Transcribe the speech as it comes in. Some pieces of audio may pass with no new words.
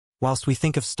Whilst we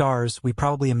think of stars, we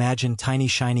probably imagine tiny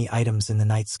shiny items in the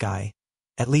night sky.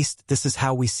 At least, this is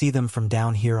how we see them from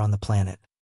down here on the planet.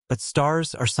 But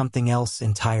stars are something else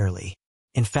entirely.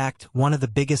 In fact, one of the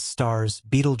biggest stars,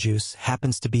 Betelgeuse,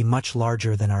 happens to be much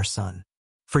larger than our Sun.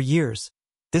 For years,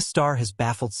 this star has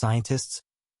baffled scientists,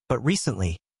 but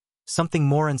recently, something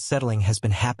more unsettling has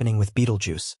been happening with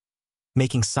Betelgeuse,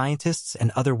 making scientists and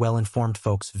other well-informed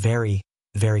folks very,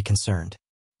 very concerned.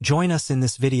 Join us in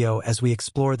this video as we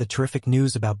explore the terrific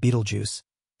news about Betelgeuse,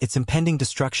 its impending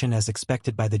destruction as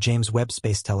expected by the James Webb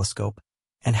Space Telescope,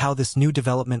 and how this new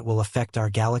development will affect our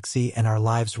galaxy and our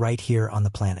lives right here on the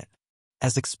planet.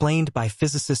 As explained by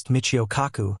physicist Michio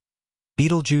Kaku,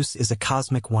 Betelgeuse is a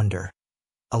cosmic wonder,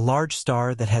 a large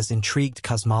star that has intrigued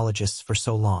cosmologists for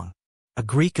so long. A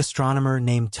Greek astronomer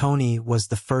named Tony was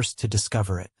the first to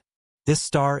discover it. This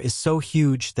star is so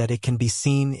huge that it can be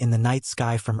seen in the night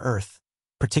sky from Earth,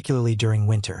 particularly during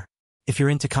winter. If you're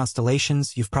into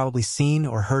constellations, you've probably seen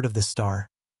or heard of this star.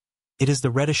 It is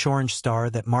the reddish-orange star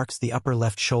that marks the upper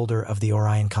left shoulder of the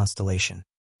Orion constellation.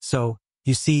 So,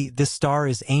 you see, this star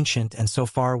is ancient and so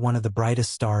far one of the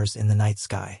brightest stars in the night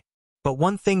sky. But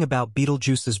one thing about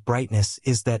Betelgeuse's brightness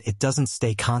is that it doesn't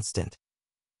stay constant.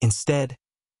 Instead,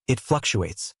 it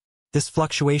fluctuates. This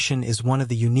fluctuation is one of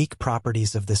the unique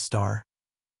properties of this star,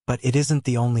 but it isn't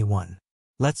the only one.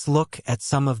 Let's look at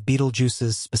some of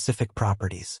Betelgeuse's specific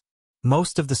properties.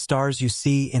 Most of the stars you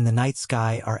see in the night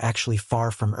sky are actually far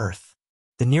from Earth.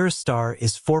 The nearest star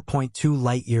is 4.2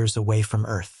 light-years away from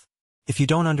Earth. If you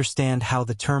don't understand how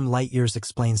the term light-years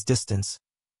explains distance,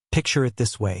 picture it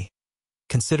this way.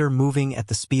 Consider moving at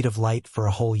the speed of light for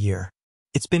a whole year.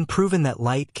 It's been proven that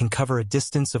light can cover a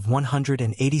distance of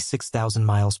 186,000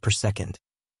 miles per second.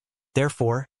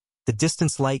 Therefore, the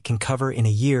distance light can cover in a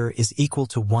year is equal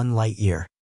to 1 light-year.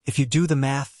 If you do the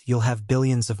math, you'll have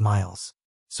billions of miles.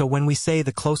 So when we say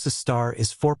the closest star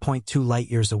is 4.2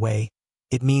 light-years away,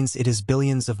 it means it is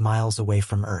billions of miles away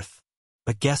from Earth.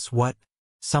 But guess what?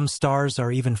 Some stars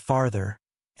are even farther,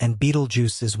 and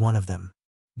Betelgeuse is one of them.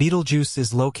 Betelgeuse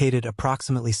is located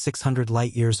approximately 600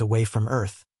 light-years away from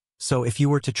Earth, so if you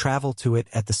were to travel to it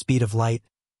at the speed of light,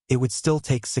 it would still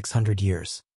take 600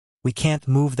 years. We can't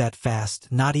move that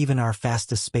fast, not even our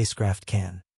fastest spacecraft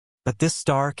can. But this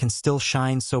star can still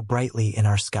shine so brightly in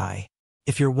our sky.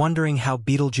 If you're wondering how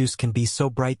Betelgeuse can be so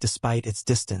bright despite its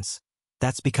distance,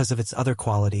 that's because of its other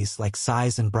qualities like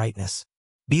size and brightness.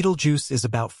 Betelgeuse is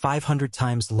about 500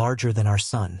 times larger than our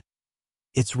Sun.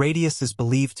 Its radius is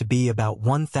believed to be about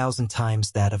 1,000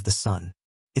 times that of the Sun.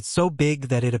 It's so big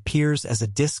that it appears as a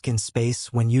disk in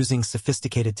space when using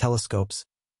sophisticated telescopes,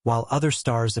 while other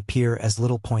stars appear as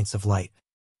little points of light.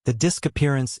 The disk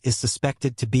appearance is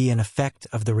suspected to be an effect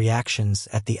of the reactions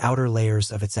at the outer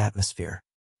layers of its atmosphere.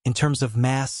 In terms of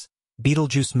mass,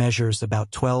 Betelgeuse measures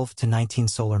about 12 to 19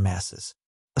 solar masses.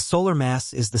 A solar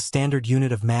mass is the standard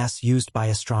unit of mass used by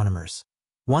astronomers.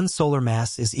 One solar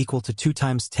mass is equal to 2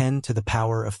 times 10 to the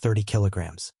power of 30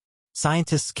 kilograms.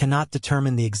 Scientists cannot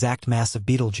determine the exact mass of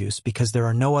Betelgeuse because there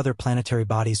are no other planetary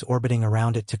bodies orbiting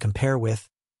around it to compare with,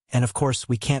 and of course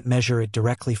we can't measure it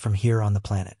directly from here on the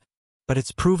planet. But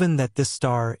it's proven that this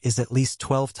star is at least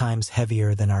 12 times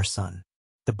heavier than our Sun.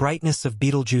 The brightness of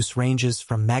Betelgeuse ranges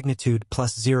from magnitude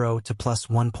 +0 to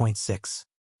 +1.6.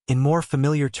 In more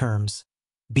familiar terms,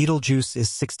 Betelgeuse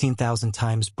is 16,000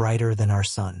 times brighter than our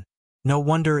Sun. No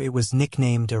wonder it was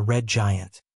nicknamed a red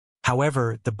giant.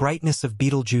 However, the brightness of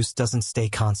Betelgeuse doesn't stay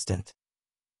constant.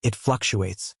 It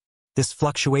fluctuates. This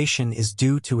fluctuation is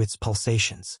due to its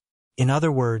pulsations. In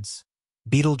other words,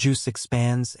 Betelgeuse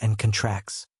expands and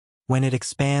contracts. When it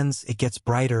expands, it gets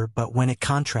brighter, but when it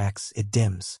contracts, it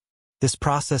dims. This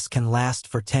process can last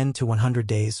for 10 to 100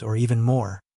 days or even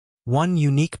more. One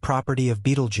unique property of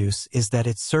Betelgeuse is that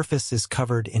its surface is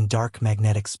covered in dark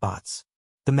magnetic spots.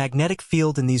 The magnetic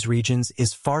field in these regions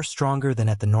is far stronger than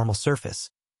at the normal surface,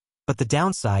 but the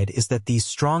downside is that these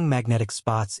strong magnetic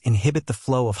spots inhibit the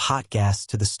flow of hot gas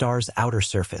to the star's outer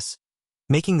surface,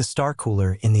 making the star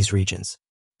cooler in these regions.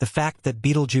 The fact that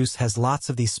Betelgeuse has lots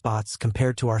of these spots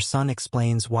compared to our Sun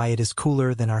explains why it is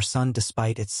cooler than our Sun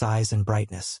despite its size and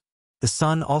brightness. The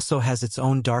Sun also has its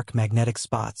own dark magnetic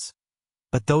spots,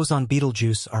 but those on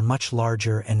Betelgeuse are much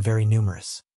larger and very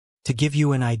numerous. To give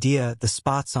you an idea, the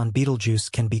spots on Betelgeuse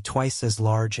can be twice as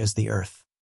large as the Earth.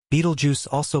 Betelgeuse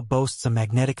also boasts a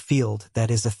magnetic field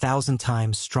that is 1,000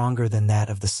 times stronger than that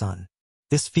of the Sun.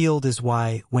 This field is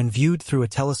why, when viewed through a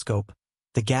telescope,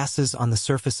 the gases on the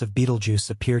surface of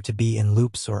Betelgeuse appear to be in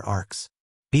loops or arcs.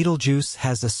 Betelgeuse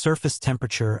has a surface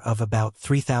temperature of about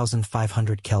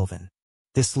 3,500 Kelvin.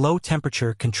 This low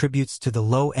temperature contributes to the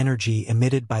low energy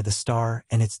emitted by the star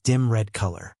and its dim red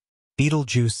color.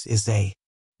 Betelgeuse is a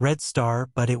red star,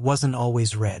 but it wasn't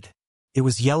always red. It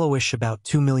was yellowish about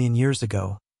 2 million years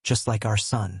ago, just like our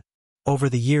sun. Over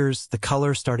the years, the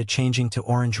color started changing to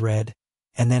orange-red,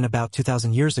 and then about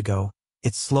 2,000 years ago,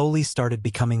 it slowly started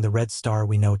becoming the red star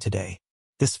we know today.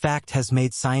 This fact has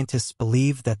made scientists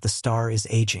believe that the star is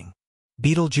aging.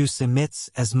 Betelgeuse emits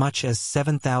as much as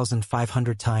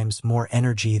 7,500 times more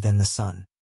energy than the sun.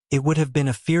 It would have been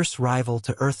a fierce rival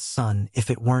to Earth's sun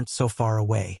if it weren't so far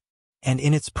away. And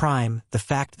in its prime, the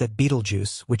fact that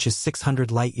Betelgeuse, which is 600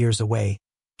 light-years away,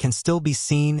 can still be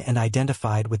seen and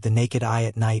identified with the naked eye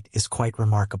at night is quite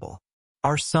remarkable.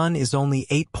 Our sun is only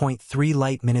 8.3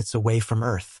 light-minutes away from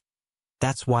Earth.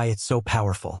 That's why it's so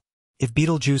powerful. If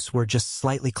Betelgeuse were just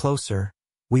slightly closer,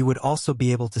 we would also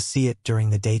be able to see it during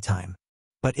the daytime.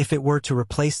 But if it were to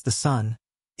replace the sun,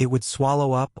 it would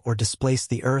swallow up or displace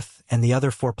the Earth and the other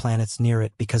 4 planets near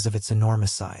it because of its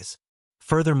enormous size.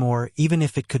 Furthermore, even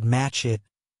if it could match it,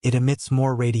 it emits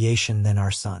more radiation than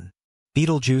our sun.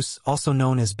 Betelgeuse, also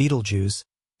known as Betelgeuse,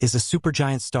 is a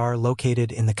supergiant star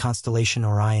located in the constellation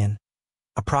Orion,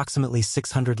 approximately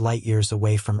 600 light-years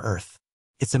away from Earth.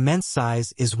 Its immense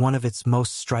size is one of its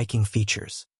most striking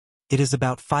features. It is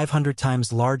about 500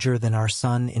 times larger than our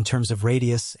sun in terms of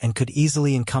radius and could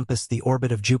easily encompass the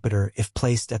orbit of Jupiter if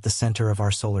placed at the center of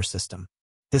our solar system.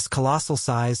 This colossal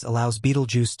size allows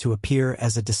Betelgeuse to appear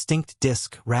as a distinct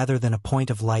disk rather than a point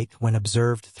of light when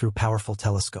observed through powerful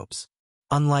telescopes.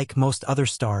 Unlike most other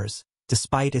stars,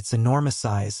 despite its enormous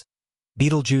size,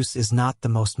 Betelgeuse is not the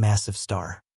most massive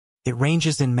star. It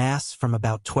ranges in mass from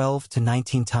about 12 to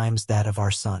 19 times that of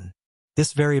our sun.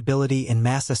 This variability in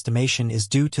mass estimation is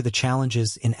due to the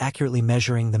challenges in accurately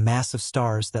measuring the mass of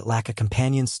stars that lack a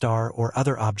companion star or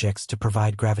other objects to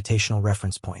provide gravitational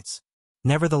reference points.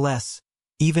 Nevertheless,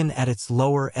 even at its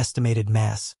lower estimated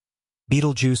mass,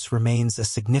 Betelgeuse remains a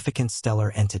significant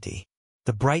stellar entity.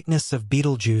 The brightness of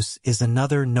Betelgeuse is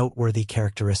another noteworthy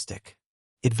characteristic.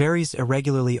 It varies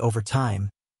irregularly over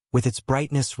time, with its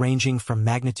brightness ranging from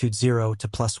magnitude 0 to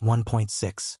plus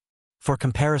 1.6. For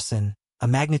comparison, a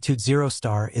magnitude 0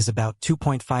 star is about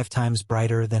 2.5 times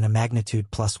brighter than a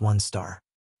magnitude plus 1 star.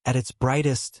 At its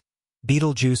brightest,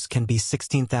 Betelgeuse can be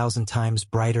 16,000 times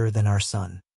brighter than our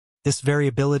sun. This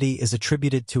variability is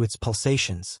attributed to its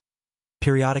pulsations,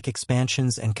 periodic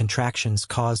expansions and contractions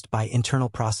caused by internal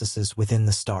processes within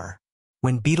the star.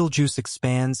 When Betelgeuse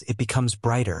expands, it becomes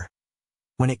brighter.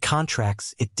 When it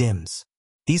contracts, it dims.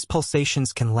 These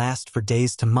pulsations can last for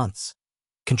days to months,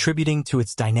 contributing to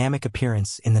its dynamic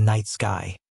appearance in the night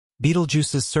sky.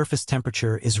 Betelgeuse's surface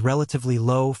temperature is relatively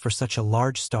low for such a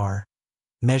large star,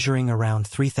 measuring around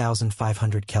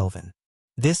 3,500 Kelvin.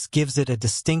 This gives it a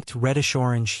distinct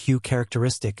reddish-orange hue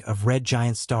characteristic of red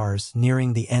giant stars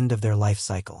nearing the end of their life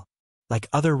cycle. Like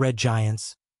other red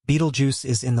giants, Betelgeuse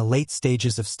is in the late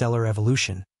stages of stellar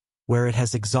evolution, where it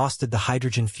has exhausted the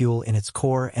hydrogen fuel in its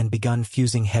core and begun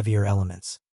fusing heavier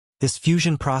elements. This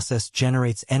fusion process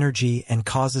generates energy and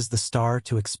causes the star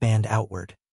to expand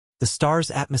outward. The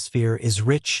star's atmosphere is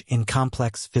rich in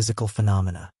complex physical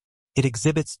phenomena. It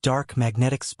exhibits dark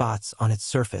magnetic spots on its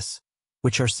surface,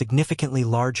 which are significantly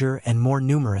larger and more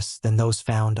numerous than those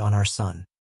found on our sun.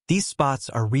 These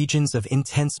spots are regions of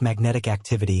intense magnetic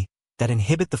activity that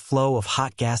inhibit the flow of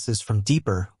hot gases from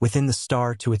deeper within the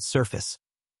star to its surface,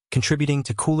 contributing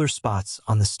to cooler spots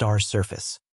on the star's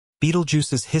surface.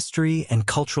 Betelgeuse's history and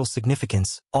cultural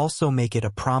significance also make it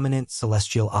a prominent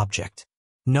celestial object.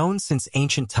 Known since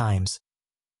ancient times,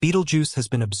 Betelgeuse has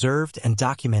been observed and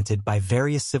documented by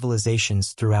various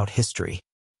civilizations throughout history.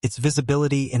 Its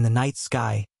visibility in the night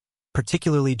sky,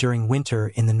 particularly during winter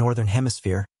in the northern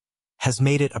hemisphere, has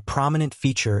made it a prominent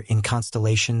feature in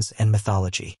constellations and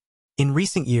mythology. In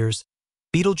recent years,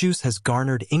 Betelgeuse has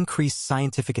garnered increased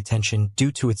scientific attention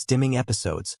due to its dimming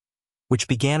episodes, which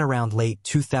began around late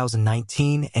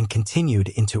 2019 and continued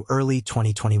into early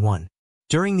 2021.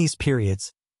 During these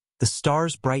periods, the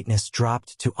star's brightness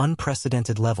dropped to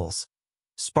unprecedented levels,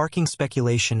 sparking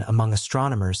speculation among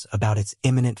astronomers about its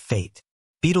imminent fate.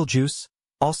 Betelgeuse,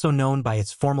 also known by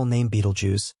its formal name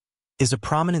Betelgeuse, is a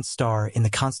prominent star in the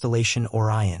constellation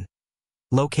Orion,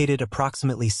 located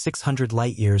approximately 600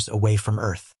 light-years away from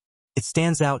Earth. It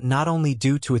stands out not only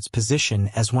due to its position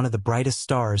as one of the brightest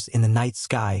stars in the night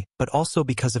sky, but also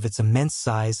because of its immense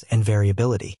size and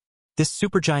variability. This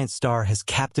supergiant star has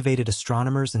captivated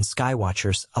astronomers and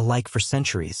skywatchers alike for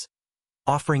centuries,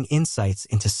 offering insights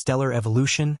into stellar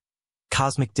evolution,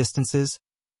 cosmic distances,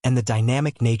 and the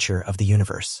dynamic nature of the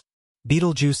universe.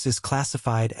 Betelgeuse is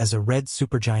classified as a red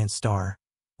supergiant star,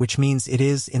 which means it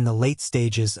is in the late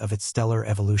stages of its stellar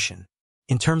evolution.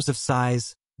 In terms of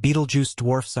size, Betelgeuse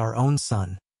dwarfs our own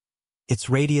sun. its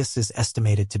radius is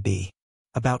estimated to be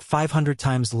about 500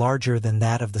 times larger than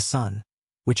that of the Sun,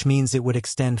 which means it would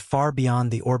extend far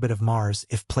beyond the orbit of Mars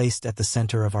if placed at the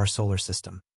center of our solar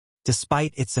system.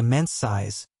 Despite its immense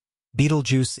size,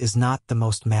 Betelgeuse is not the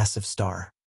most massive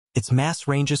star. Its mass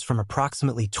ranges from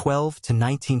approximately 12 to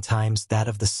 19 times that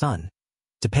of the Sun,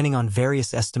 depending on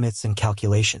various estimates and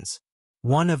calculations.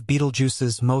 One of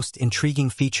Betelgeuse's most intriguing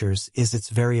features is its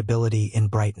variability in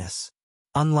brightness.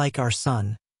 Unlike our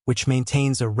Sun, which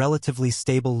maintains a relatively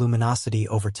stable luminosity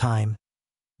over time,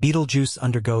 Betelgeuse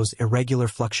undergoes irregular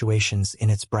fluctuations in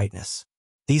its brightness.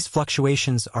 These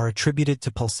fluctuations are attributed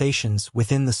to pulsations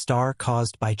within the star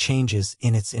caused by changes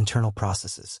in its internal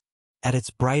processes. At its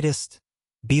brightest,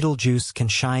 Betelgeuse can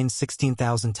shine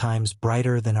 16,000 times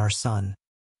brighter than our Sun,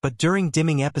 but during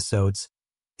dimming episodes,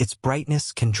 its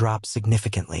brightness can drop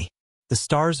significantly. The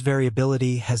star's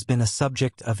variability has been a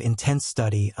subject of intense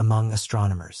study among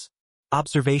astronomers.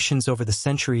 Observations over the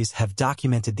centuries have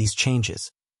documented these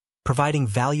changes, providing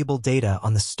valuable data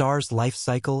on the star's life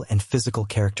cycle and physical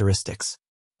characteristics.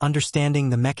 Understanding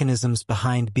the mechanisms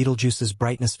behind Betelgeuse's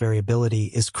brightness variability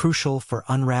is crucial for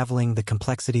unraveling the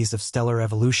complexities of stellar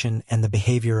evolution and the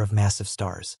behavior of massive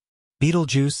stars.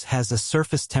 Betelgeuse has a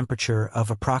surface temperature of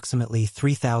approximately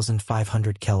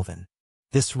 3,500 Kelvin.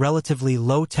 This relatively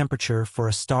low temperature for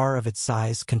a star of its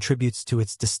size contributes to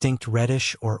its distinct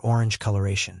reddish or orange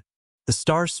coloration. The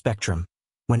star's spectrum,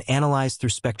 when analyzed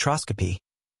through spectroscopy,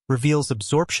 reveals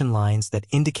absorption lines that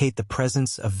indicate the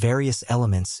presence of various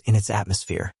elements in its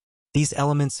atmosphere. These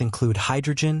elements include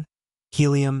hydrogen,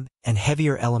 helium, and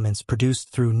heavier elements produced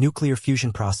through nuclear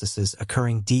fusion processes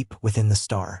occurring deep within the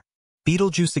star.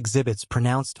 Betelgeuse exhibits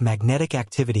pronounced magnetic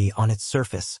activity on its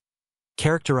surface,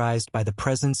 characterized by the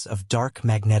presence of dark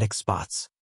magnetic spots.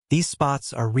 These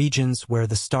spots are regions where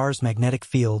the star's magnetic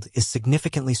field is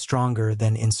significantly stronger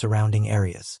than in surrounding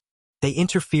areas. They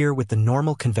interfere with the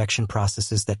normal convection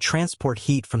processes that transport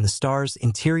heat from the star's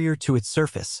interior to its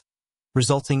surface,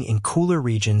 resulting in cooler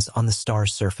regions on the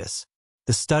star's surface.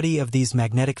 The study of these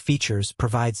magnetic features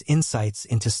provides insights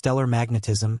into stellar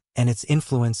magnetism and its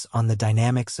influence on the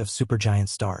dynamics of supergiant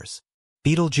stars.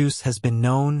 Betelgeuse has been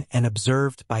known and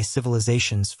observed by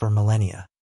civilizations for millennia.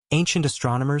 Ancient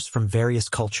astronomers from various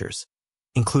cultures,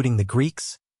 including the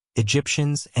Greeks,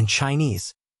 Egyptians, and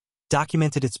Chinese,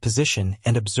 documented its position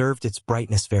and observed its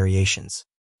brightness variations.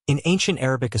 In ancient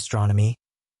Arabic astronomy,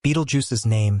 Betelgeuse's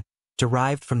name,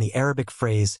 derived from the Arabic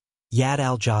phrase Yad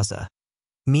al-Jaza,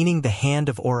 meaning the hand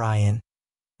of Orion,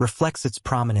 reflects its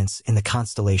prominence in the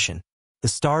constellation. The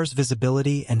star's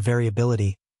visibility and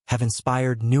variability have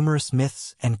inspired numerous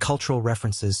myths and cultural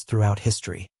references throughout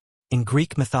history. In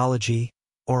Greek mythology,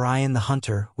 Orion the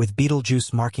hunter, with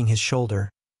Betelgeuse marking his shoulder,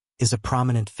 is a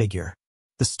prominent figure.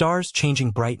 The star's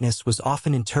changing brightness was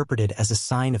often interpreted as a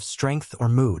sign of strength or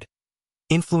mood,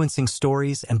 influencing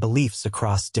stories and beliefs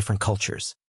across different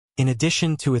cultures. In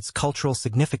addition to its cultural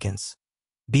significance,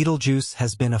 Betelgeuse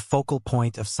has been a focal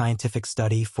point of scientific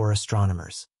study for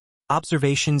astronomers.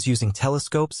 Observations using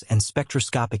telescopes and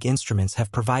spectroscopic instruments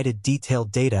have provided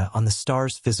detailed data on the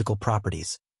star's physical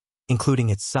properties, including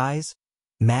its size,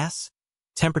 mass,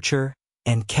 temperature,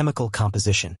 and chemical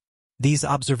composition. These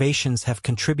observations have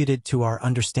contributed to our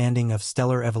understanding of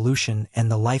stellar evolution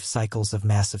and the life cycles of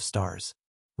massive stars.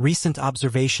 Recent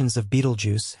observations of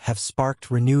Betelgeuse have sparked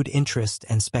renewed interest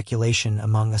and speculation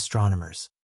among astronomers.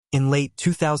 In late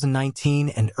 2019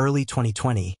 and early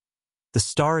 2020, the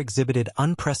star exhibited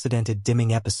unprecedented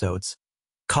dimming episodes,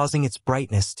 causing its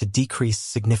brightness to decrease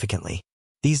significantly.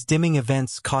 These dimming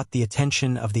events caught the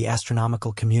attention of the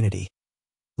astronomical community,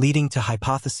 leading to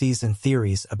hypotheses and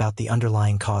theories about the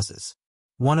underlying causes.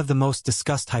 One of the most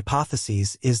discussed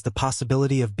hypotheses is the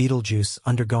possibility of Betelgeuse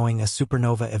undergoing a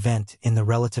supernova event in the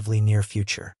relatively near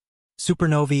future.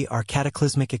 Supernovae are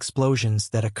cataclysmic explosions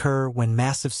that occur when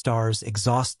massive stars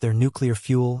exhaust their nuclear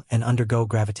fuel and undergo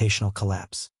gravitational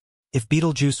collapse. If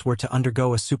Betelgeuse were to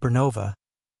undergo a supernova,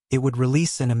 it would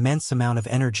release an immense amount of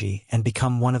energy and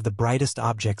become one of the brightest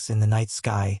objects in the night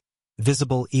sky,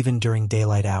 visible even during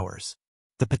daylight hours.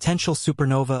 The potential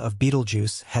supernova of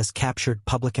Betelgeuse has captured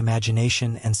public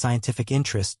imagination and scientific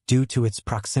interest due to its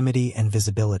proximity and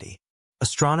visibility.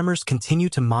 Astronomers continue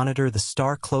to monitor the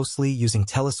star closely using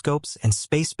telescopes and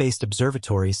space-based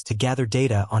observatories to gather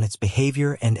data on its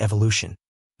behavior and evolution.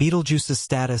 Betelgeuse's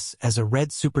status as a red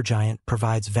supergiant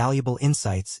provides valuable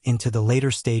insights into the later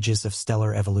stages of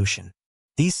stellar evolution.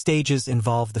 These stages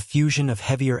involve the fusion of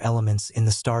heavier elements in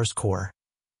the star's core,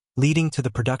 leading to the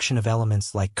production of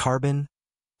elements like carbon,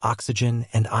 oxygen,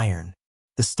 and iron.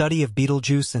 The study of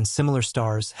Betelgeuse and similar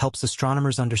stars helps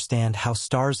astronomers understand how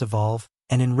stars evolve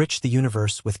and enrich the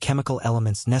universe with chemical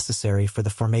elements necessary for the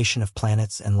formation of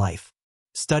planets and life.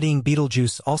 Studying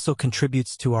Betelgeuse also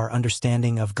contributes to our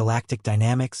understanding of galactic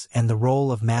dynamics and the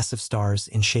role of massive stars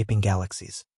in shaping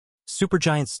galaxies.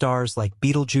 Supergiant stars like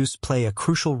Betelgeuse play a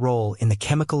crucial role in the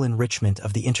chemical enrichment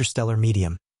of the interstellar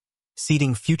medium,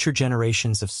 seeding future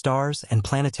generations of stars and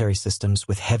planetary systems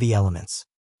with heavy elements.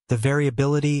 The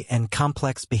variability and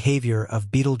complex behavior of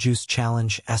Betelgeuse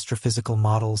challenge astrophysical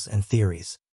models and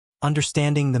theories.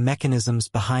 Understanding the mechanisms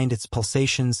behind its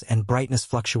pulsations and brightness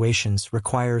fluctuations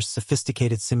requires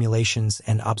sophisticated simulations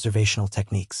and observational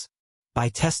techniques. By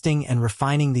testing and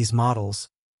refining these models,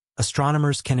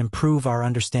 astronomers can improve our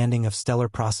understanding of stellar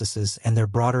processes and their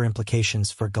broader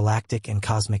implications for galactic and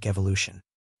cosmic evolution.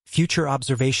 Future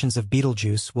observations of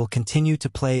Betelgeuse will continue to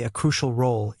play a crucial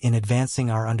role in advancing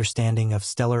our understanding of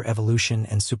stellar evolution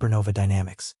and supernova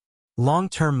dynamics.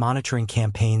 Long-term monitoring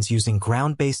campaigns using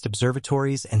ground-based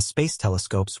observatories and space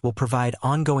telescopes will provide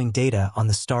ongoing data on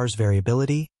the star's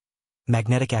variability,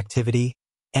 magnetic activity,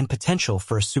 and potential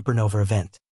for a supernova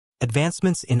event.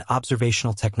 Advancements in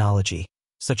observational technology,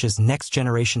 such as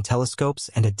next-generation telescopes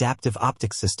and adaptive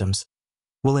optic systems,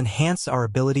 will enhance our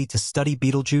ability to study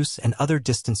Betelgeuse and other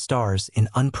distant stars in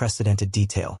unprecedented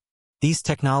detail. These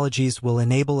technologies will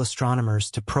enable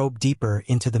astronomers to probe deeper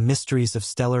into the mysteries of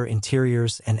stellar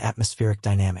interiors and atmospheric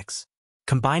dynamics.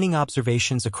 Combining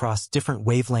observations across different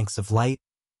wavelengths of light,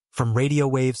 from radio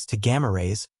waves to gamma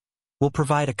rays, will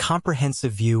provide a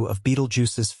comprehensive view of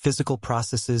Betelgeuse's physical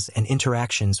processes and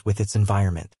interactions with its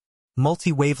environment.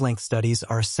 Multi-wavelength studies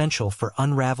are essential for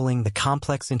unraveling the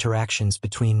complex interactions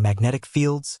between magnetic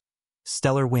fields,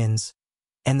 stellar winds,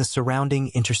 and the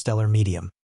surrounding interstellar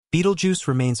medium. Betelgeuse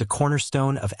remains a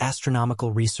cornerstone of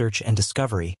astronomical research and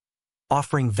discovery,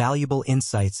 offering valuable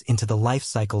insights into the life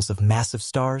cycles of massive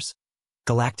stars,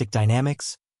 galactic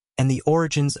dynamics, and the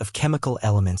origins of chemical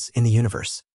elements in the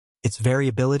universe. Its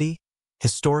variability,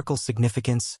 historical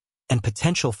significance, and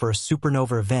potential for a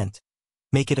supernova event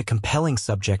make it a compelling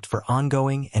subject for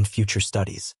ongoing and future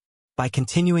studies. By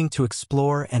continuing to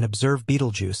explore and observe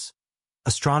Betelgeuse,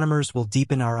 astronomers will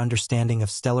deepen our understanding of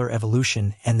stellar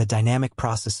evolution and the dynamic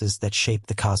processes that shape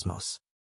the cosmos.